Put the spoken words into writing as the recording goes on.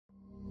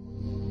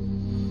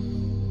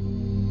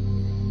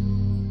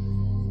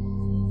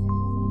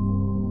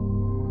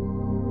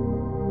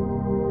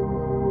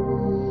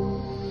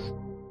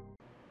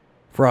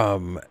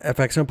From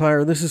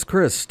FXEmpire, this is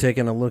Chris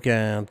taking a look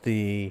at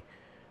the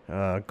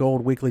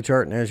gold weekly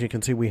chart, and as you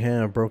can see, we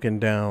have broken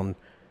down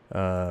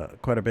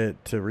quite a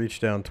bit to reach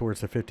down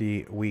towards the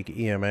 50-week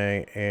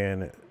EMA,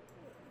 and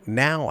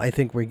now I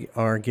think we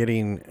are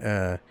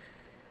getting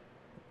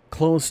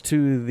close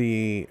to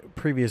the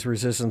previous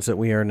resistance that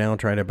we are now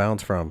trying to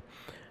bounce from.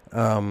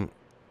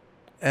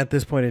 At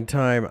this point in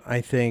time, I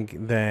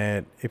think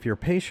that if you're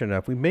patient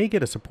enough, we may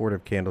get a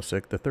supportive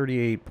candlestick. The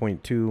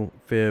 38.2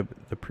 fib,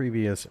 the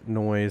previous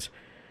noise,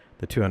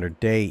 the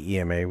 200-day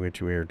EMA,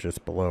 which we are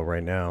just below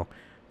right now,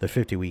 the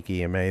 50-week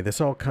EMA. This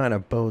all kind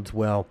of bodes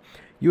well.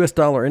 U.S.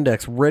 dollar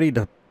index ready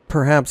to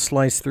perhaps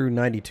slice through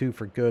 92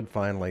 for good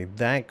finally.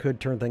 That could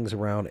turn things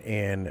around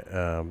and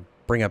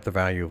bring up the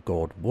value of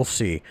gold. We'll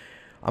see.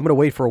 I'm going to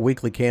wait for a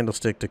weekly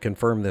candlestick to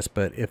confirm this,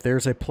 but if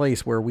there's a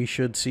place where we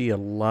should see a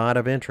lot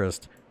of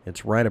interest,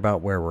 it's right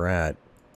about where we're at.